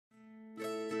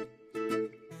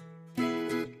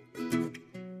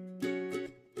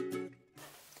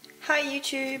Hi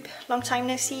YouTube, long time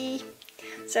no see.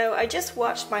 So I just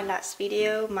watched my last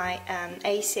video, my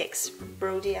A6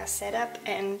 Rhodia setup,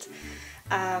 and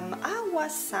I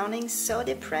was sounding so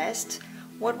depressed.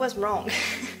 What was wrong?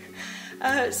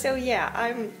 So yeah,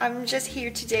 I'm just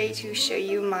here today to show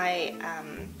you my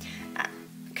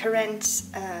current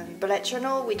bullet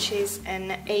journal, which is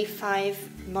an A5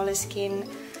 Moleskine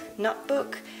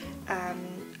notebook.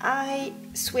 I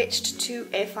switched to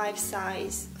A5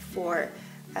 size for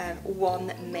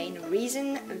one main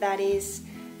reason, that is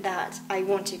that I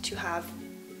wanted to have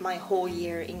my whole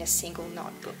year in a single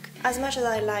notebook. As much as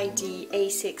I like the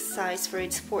A6 size for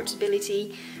its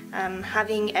portability,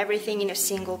 having everything in a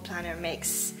single planner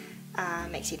makes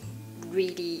it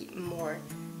really more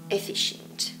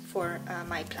efficient for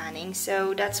my planning.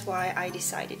 So that's why I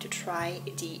decided to try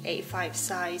the A5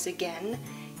 size again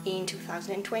in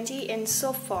 2020, and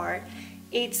so far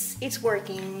it's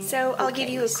working. So I'll give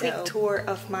you a quick tour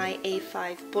of my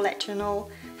A5 bullet journal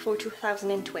for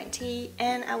 2020,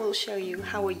 and I will show you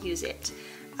how I use it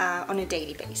on a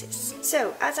daily basis.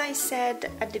 So as I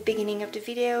said at the beginning of the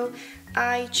video,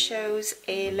 I chose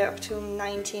a Leuchtturm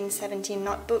 1917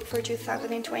 notebook for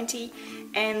 2020,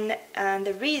 and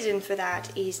the reason for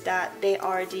that is that they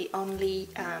are the only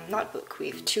notebook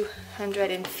with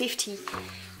 250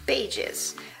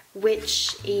 pages,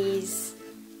 which is,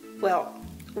 well,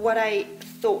 what I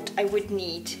thought I would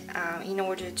need in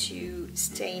order to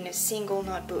stay in a single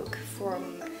notebook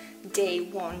from day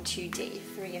 1 to day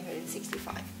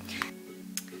 365.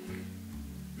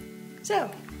 So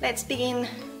let's begin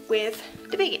with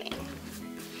the beginning.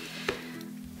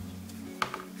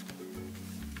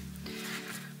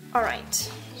 Alright,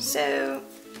 so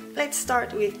let's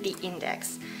start with the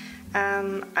index.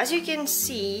 As you can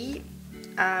see,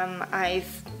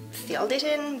 I've filled it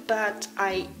in, but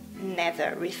I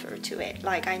never refer to it.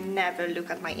 Like, I never look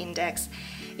at my index.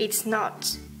 It's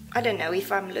not, I don't know,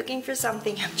 if I'm looking for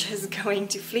something, I'm just going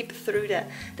to flip through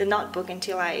the notebook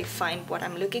until I find what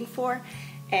I'm looking for.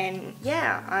 And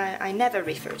yeah, I never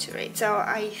refer to it. So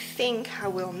I think I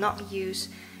will not use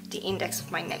the index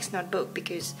of my next notebook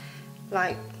because,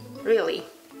 like, really,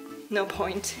 no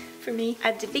point for me.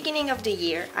 At the beginning of the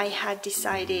year, I had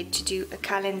decided to do a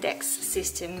Calendex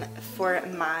system for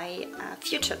my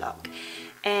future log.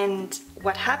 And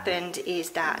what happened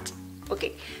is that,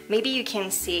 okay, maybe you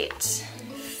can see it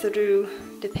through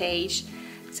the page.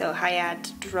 So I had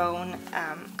drawn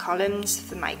columns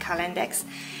for my Calendex,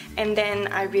 and then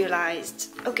I realized,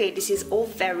 okay, this is all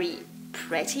very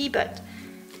pretty, but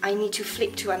I need to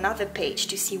flip to another page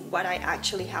to see what I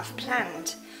actually have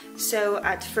planned. So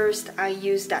at first I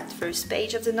used that first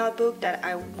page of the notebook that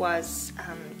I was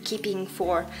keeping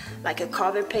for like a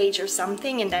cover page or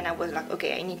something, and then I was like,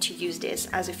 okay, I need to use this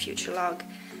as a future log.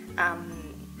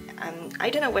 I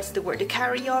don't know what's the word, a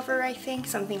carryover, I think,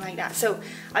 something like that. So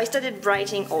I started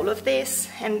writing all of this,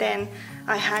 and then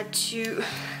I had to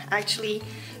actually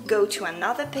go to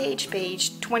another page,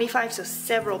 page 25, so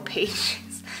several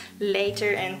pages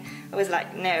later, and I was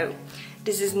like, no,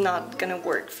 this is not gonna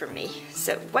work for me.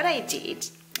 So what I did,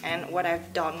 and what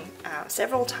I've done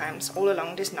several times all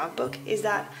along this notebook, is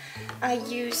that I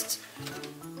used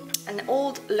an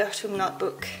old Leuchtturm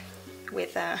notebook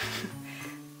with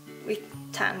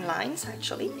tan lines,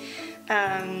 actually,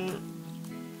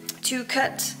 to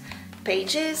cut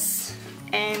pages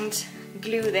and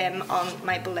glue them on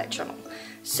my bullet journal,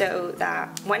 so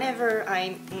that whenever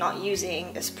I'm not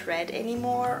using a spread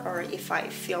anymore, or if I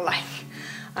feel like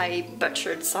I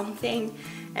butchered something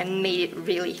and made it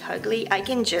really ugly, I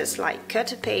can just like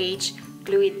cut a page,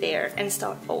 glue it there, and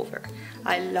start over.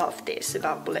 I love this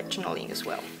about bullet journaling as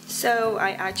well. So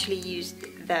I actually used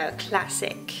the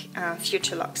classic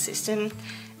future log system,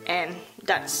 and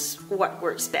that's what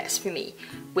works best for me,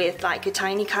 with like a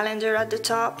tiny calendar at the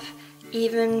top,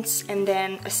 events, and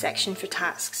then a section for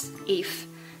tasks if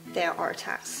there are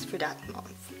tasks for that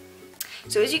month.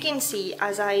 So as you can see,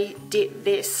 as I did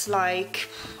this, like,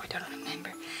 I don't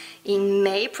remember, in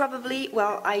May probably,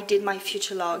 well, I did my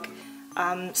future log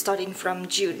starting from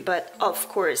June, but of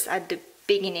course at the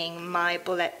beginning my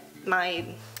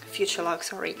future log,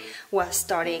 sorry, was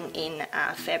starting in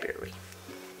February.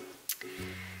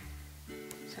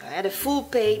 So I had a full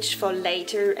page for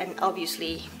later, and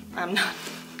obviously I'm not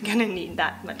gonna need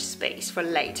that much space for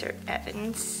later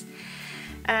events.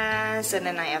 So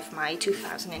then I have my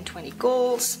 2020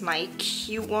 goals, my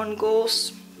Q1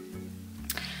 goals,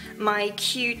 my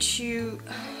Q2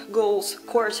 goals,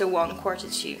 quarter 1, quarter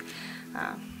 2.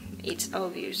 It's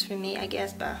obvious for me, I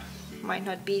guess, but might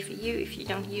not be for you if you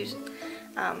don't use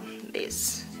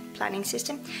this planning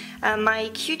system. My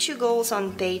Q2 goals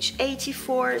on page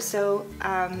 84, so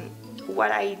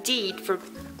what I did for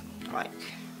like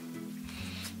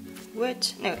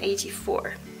what? No,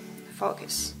 84.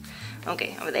 Focus.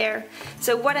 Okay, over there.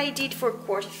 So what I did for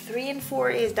quarter 3 and 4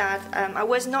 is that I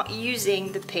was not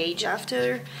using the page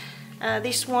after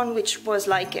this one, which was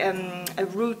like a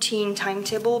routine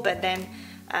timetable, but then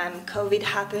COVID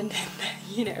happened and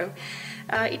you know,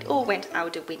 it all went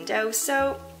out the window.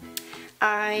 So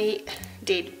I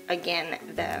did again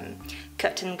the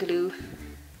cut and glue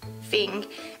thing,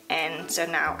 and so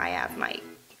now I have my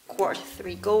quarter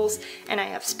 3 goals and I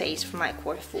have space for my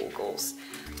quarter 4 goals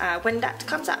when that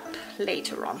comes up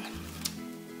later on.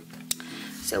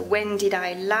 So when did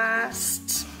I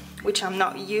last, which I'm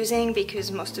not using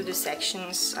because most of the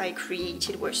sections I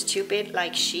created were stupid,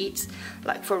 like sheets,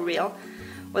 like for real.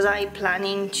 Was I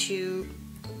planning to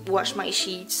wash my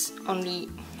sheets only,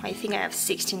 I think I have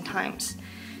 16 times.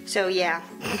 So yeah,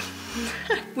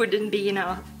 wouldn't be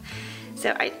enough.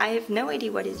 So I have no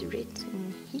idea what is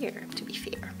written here, to be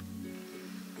fair.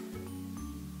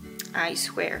 I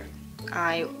swear,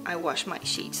 I wash my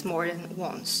sheets more than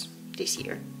once this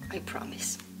year, I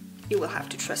promise. You will have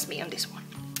to trust me on this one.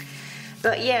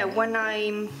 But yeah, when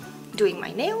I'm doing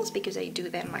my nails, because I do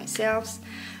them myself,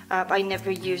 I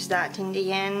never use that in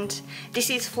the end. This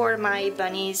is for my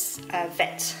bunnies'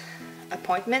 vet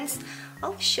appointments.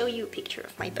 I'll show you a picture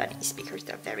of my bunnies because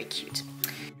they're very cute.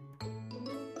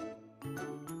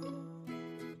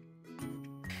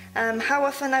 How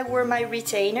often I wear my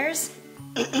retainers?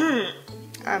 Yeah,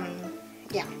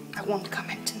 I won't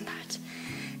comment on that.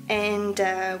 And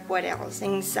what else?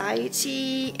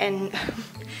 Anxiety, and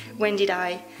when did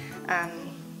I,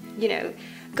 you know,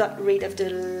 got rid of the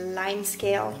lime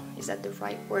scale, is that the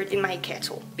right word, in my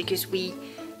kettle, because we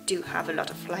do have a lot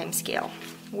of lime scale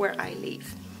where I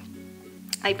live.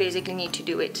 I basically need to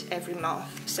do it every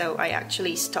month, so I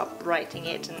actually stopped writing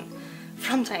it, and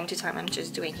from time to time I'm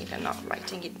just doing it and not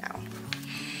writing it down.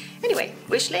 Anyway,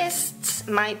 wish lists,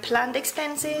 my planned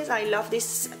expenses. I love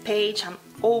this page, I'm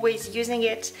always using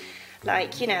it.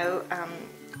 Like, you know,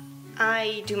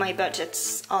 I do my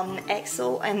budgets on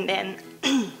Excel, and then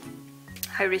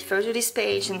I refer to this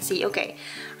page and see, okay,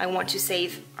 I want to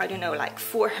save, I don't know, like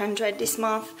 400 this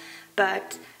month,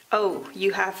 but oh,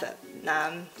 you have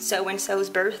so-and-so's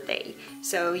birthday,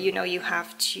 so you know you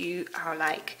have to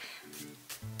like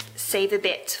save a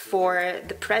bit for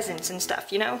the presents and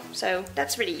stuff, you know, so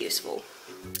that's really useful.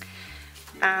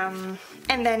 And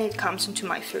then it comes into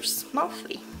my first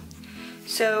monthly.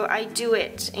 So I do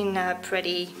it in a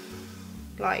pretty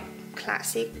like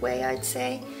classic way, I'd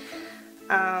say.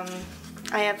 I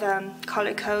have a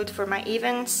color code for my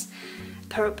events.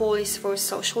 Purple is for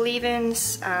social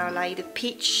events, like the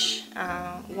peach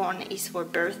one is for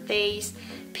birthdays,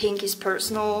 pink is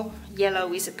personal,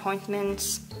 yellow is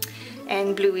appointments,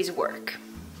 and blue is work.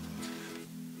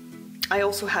 I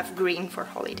also have green for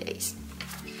holidays.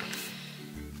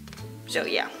 So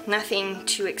yeah, nothing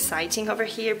too exciting over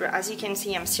here, but as you can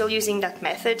see, I'm still using that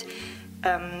method.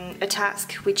 A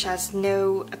task which has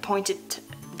no appointed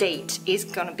date is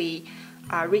gonna be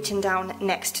written down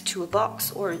next to a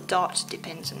box or a dot,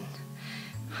 depends on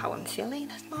how I'm feeling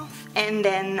that month. And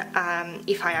then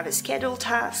if I have a scheduled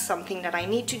task, something that I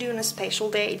need to do on a special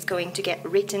day, it's going to get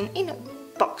written in a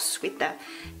box with the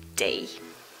day,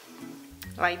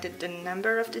 like the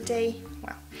number of the day.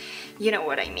 Well, you know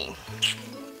what I mean.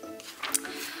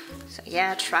 So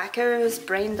yeah, trackers,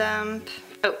 brain dump.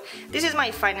 Oh, this is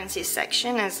my finances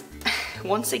section, as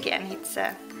once again it's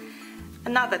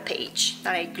another page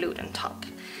that I glued on top.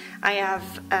 I have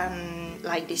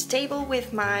like this table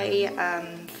with my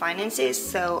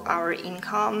finances, so our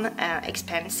income,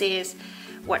 expenses,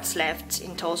 what's left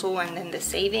in total, and then the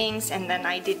savings, and then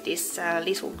I did this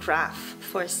little graph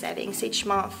for savings each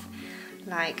month,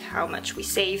 like how much we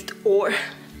saved or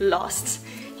lost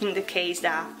in the case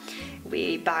that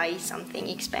we buy something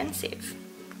expensive.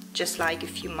 Just like a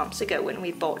few months ago when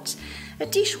we bought a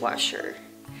dishwasher.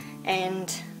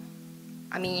 And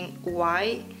I mean,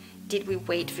 why did we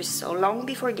wait for so long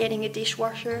before getting a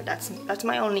dishwasher? That's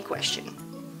my only question.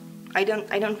 I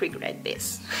don't regret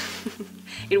this.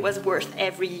 It was worth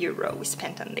every euro we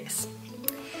spent on this.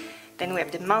 Then we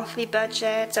have the monthly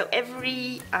budget. So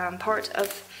every part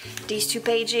of these two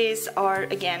pages are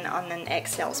again on an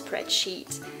Excel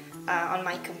spreadsheet on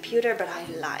my computer, but I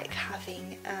like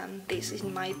having this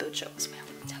in my bujo as well,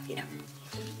 so you know.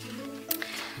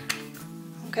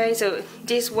 Okay, so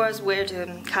this was where the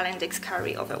Calendex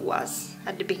carryover was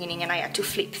at the beginning, and I had to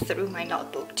flip through my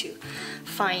notebook to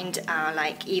find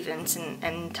like events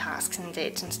and tasks and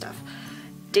dates and stuff.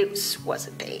 This was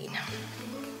a pain.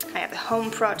 I have a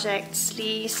home projects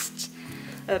list,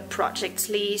 a projects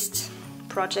list,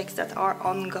 projects that are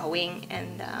ongoing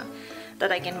and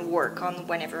that I can work on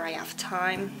whenever I have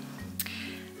time.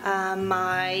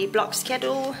 My blog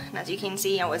schedule, and as you can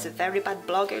see, I was a very bad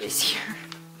blogger this year.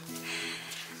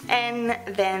 And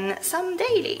then some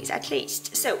dailies at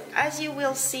least. So as you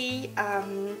will see,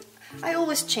 I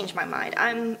always change my mind.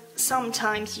 I'm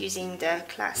sometimes using the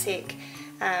classic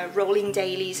rolling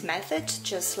dailies method,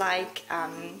 just like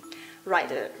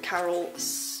writer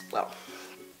Carol's, well,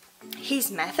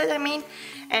 his method, I mean,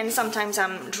 and sometimes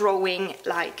I'm drawing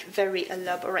like very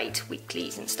elaborate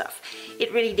weeklies and stuff.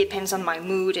 It really depends on my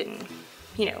mood and,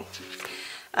 you know,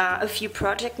 a few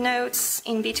project notes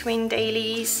in between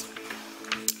dailies,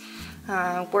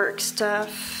 work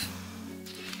stuff,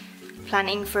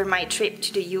 planning for my trip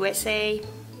to the USA.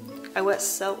 I was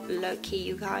so lucky,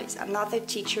 you guys. Another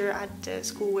teacher at the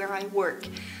school where I work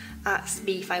asked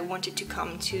me if I wanted to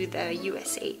come to the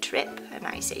USA trip, and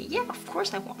I say, yeah, of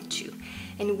course I want to.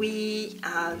 And we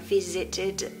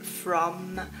visited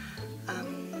from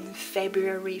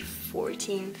February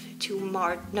 14th to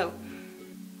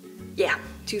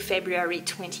to February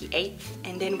 28th,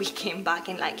 and then we came back,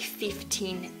 and like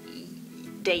 15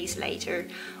 days later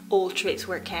all trips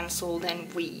were cancelled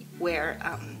and we were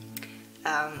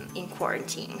in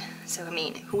quarantine. So I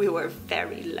mean, we were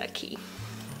very lucky.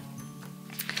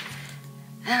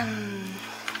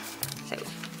 So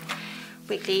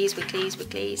weeklies.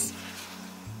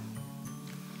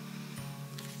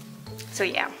 So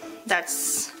yeah,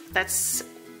 that's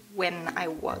when I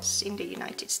was in the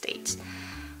United States,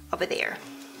 over there.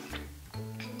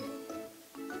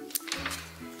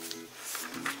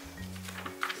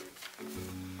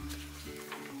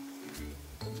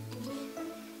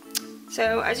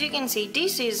 So as you can see,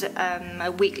 this is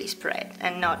a weekly spread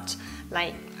and not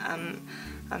like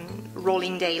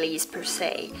rolling dailies per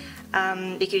se,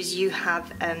 because you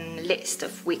have a list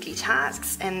of weekly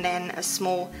tasks and then a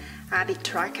small habit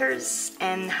trackers,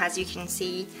 and as you can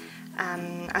see,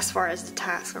 as far as the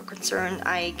tasks are concerned,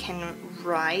 I can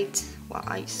write, well,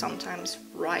 I sometimes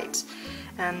write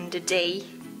the day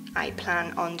I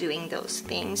plan on doing those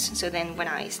things, so then when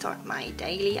I start my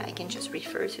daily I can just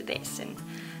refer to this and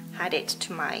add it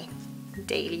to my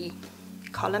daily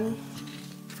column.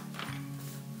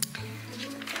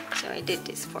 So I did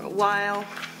this for a while,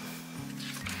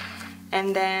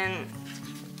 and then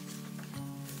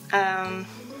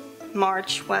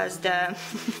March was the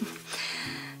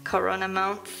Corona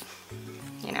month,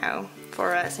 you know,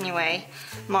 for us anyway.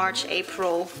 March,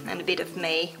 April and a bit of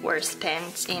May were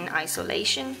spent in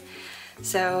isolation.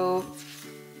 So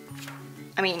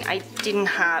I mean, I didn't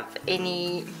have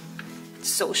any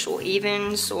social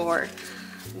events or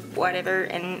whatever,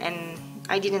 and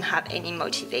I didn't have any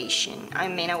motivation. I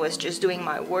mean, I was just doing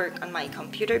my work on my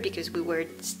computer because we were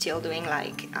still doing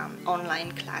like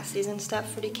online classes and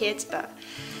stuff for the kids, but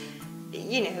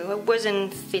you know, I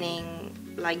wasn't feeling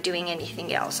like doing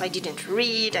anything else. I didn't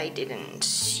read, I didn't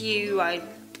sew, I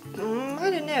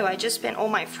don't know, I just spent all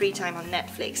my free time on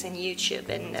Netflix and YouTube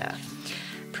and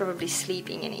probably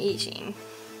sleeping and eating.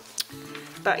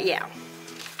 But yeah.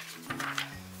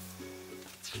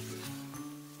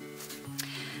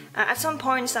 At some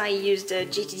points I used the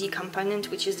GTD component,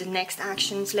 which is the next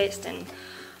actions list, and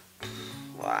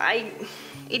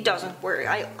it doesn't work.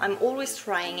 I'm always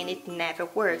trying and it never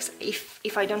works.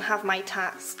 If I don't have my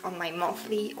tasks on my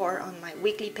monthly or on my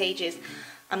weekly pages,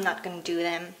 I'm not gonna do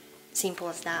them. Simple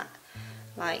as that.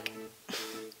 Like,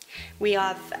 we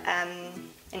have an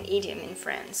idiom in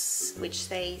France which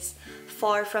says,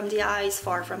 far from the eyes,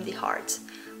 far from the heart.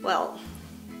 Well,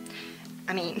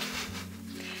 I mean,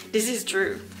 this is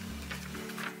true.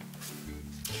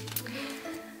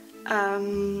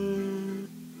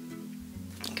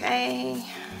 Okay,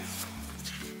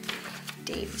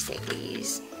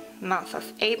 dailies, month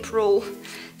of April.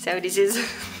 So this is,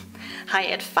 I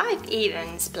had 5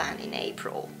 events planned in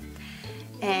April,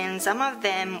 and some of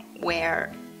them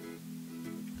were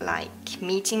like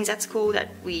meetings at school that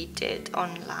we did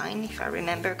online, if I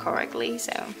remember correctly.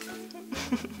 So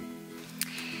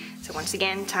so once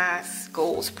again, tasks,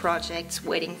 goals, projects,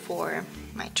 waiting for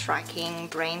my tracking,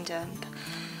 brain dump.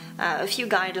 A few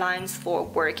guidelines for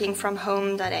working from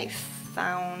home that I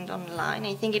found online.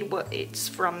 I think it's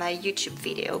from a YouTube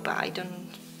video, but I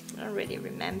don't really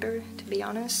remember, to be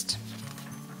honest.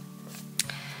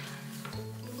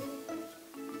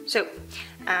 So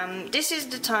this is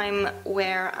the time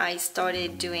where I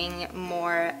started doing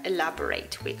more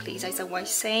elaborate weeklies, as I was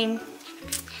saying.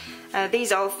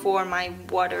 These are for my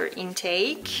water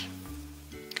intake,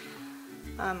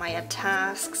 my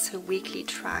tasks, a weekly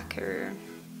tracker,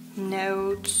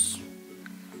 notes,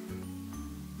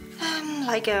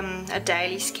 like a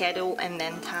daily schedule, and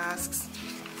then tasks.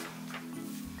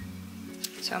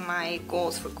 So my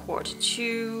goals for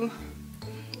Q2,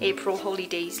 April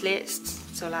holidays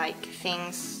list, so like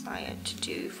things I had to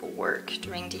do for work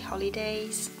during the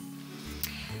holidays.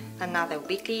 Another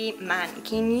weekly. Man,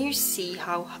 can you see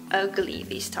how ugly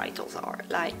these titles are?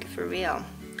 Like, for real.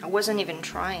 I wasn't even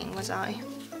trying, was I?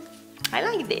 I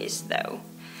like this though.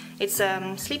 It's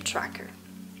a sleep tracker.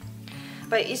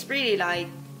 But it's really like,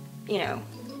 you know,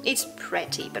 it's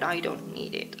pretty, but I don't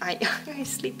need it. I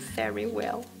sleep very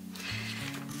well.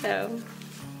 So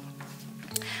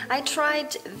I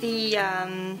tried the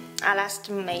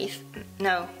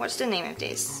no, what's the name of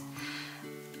this?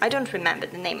 I don't remember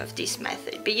the name of this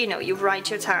method, but you know, you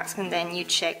write your task and then you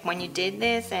check when you did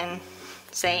this, and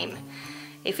same.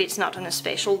 If it's not on a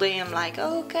special day, I'm like,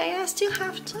 okay, I still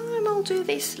have time, I'll do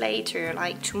this later,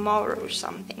 like tomorrow or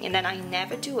something, and then I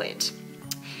never do it.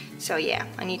 So yeah,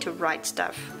 I need to write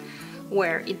stuff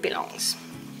where it belongs.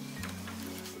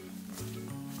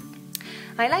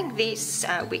 I like this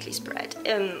weekly spread.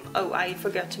 Oh, I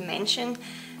forgot to mention,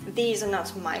 these are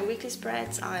not my weekly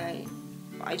spreads. I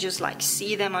just like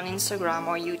see them on Instagram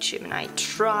or YouTube and I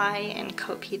try and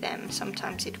copy them.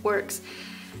 Sometimes it works,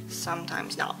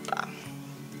 sometimes not.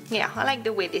 Yeah, I like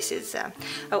the way this is.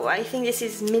 Oh, I think this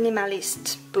is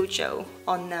Minimalist Bujo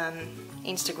on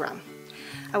Instagram.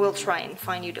 I will try and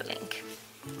find you the link.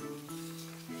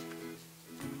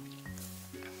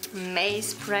 May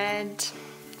spread,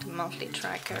 the monthly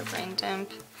tracker, brain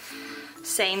dump.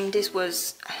 Same, this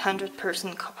was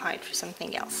 100% copied for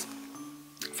something else.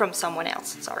 From someone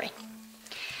else, sorry.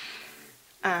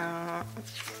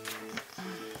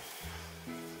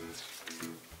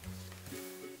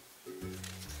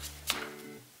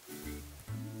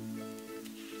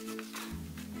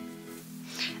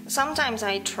 Sometimes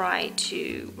I try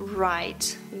to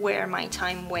write where my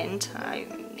time went.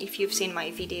 If you've seen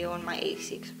my video on my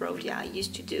A6 road, yeah, I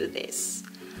used to do this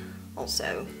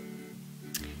also.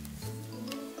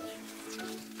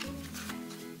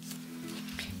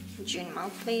 June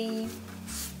monthly.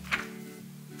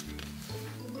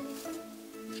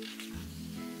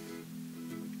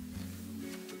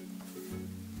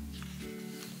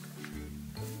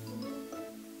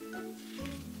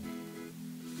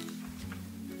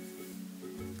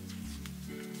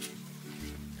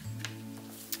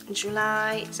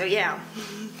 July. So yeah,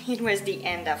 it was the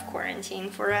end of quarantine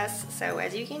for us. So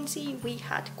as you can see, we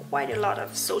had quite a lot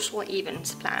of social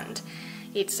events planned.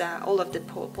 It's all of the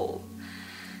purple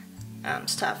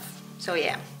stuff. So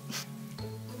yeah.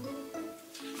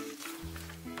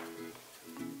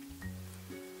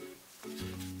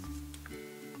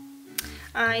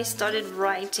 I started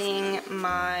writing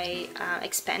my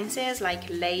expenses, like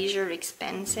leisure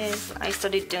expenses. I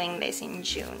started doing this in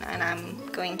June and I'm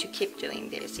going to keep doing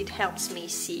this. It helps me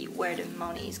see where the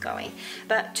money is going.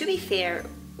 But to be fair,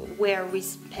 where we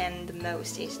spend the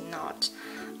most is not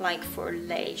like for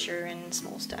leisure and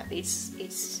small stuff.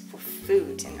 It's for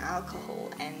food and alcohol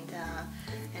and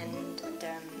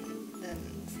the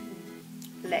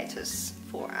lettuce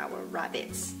for our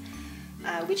rabbits.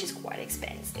 Which is quite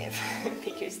expensive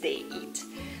because they eat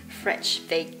fresh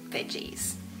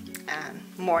veggies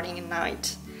morning and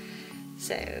night.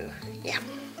 So yeah,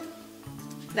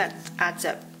 that adds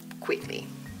up quickly.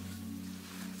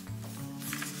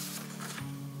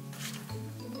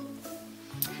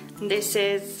 This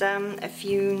is a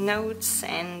few notes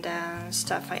and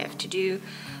stuff I have to do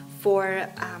for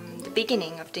the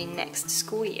beginning of the next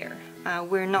school year.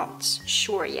 We're not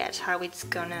sure yet how it's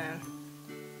gonna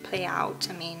play out.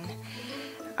 I mean,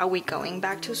 are we going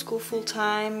back to school full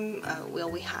time? Will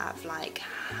we have like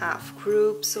half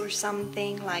groups or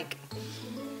something? Like,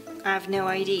 I have no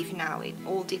idea for now. It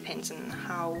all depends on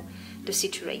how the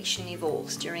situation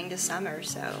evolves during the summer,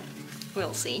 so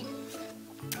we'll see.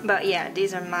 But yeah,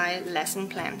 these are my lesson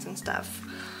plans and stuff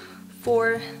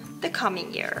for the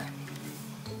coming year.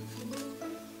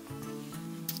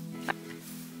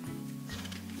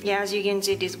 Yeah, as you can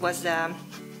see, this was a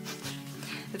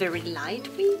very light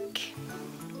week.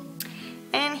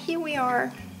 And here we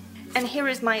are. And here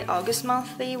is my August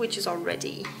monthly, which is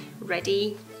already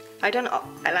ready.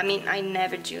 I mean, I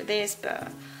never do this,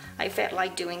 but I felt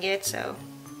like doing it, so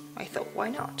I thought, why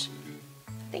not?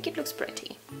 I think it looks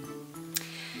pretty.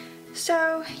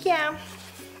 So yeah,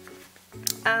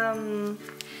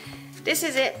 this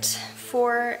is it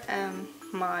for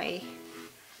my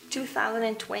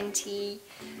 2020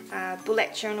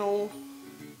 bullet journal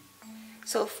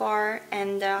so far,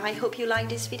 and I hope you like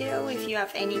this video. If you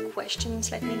have any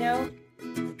questions, let me know.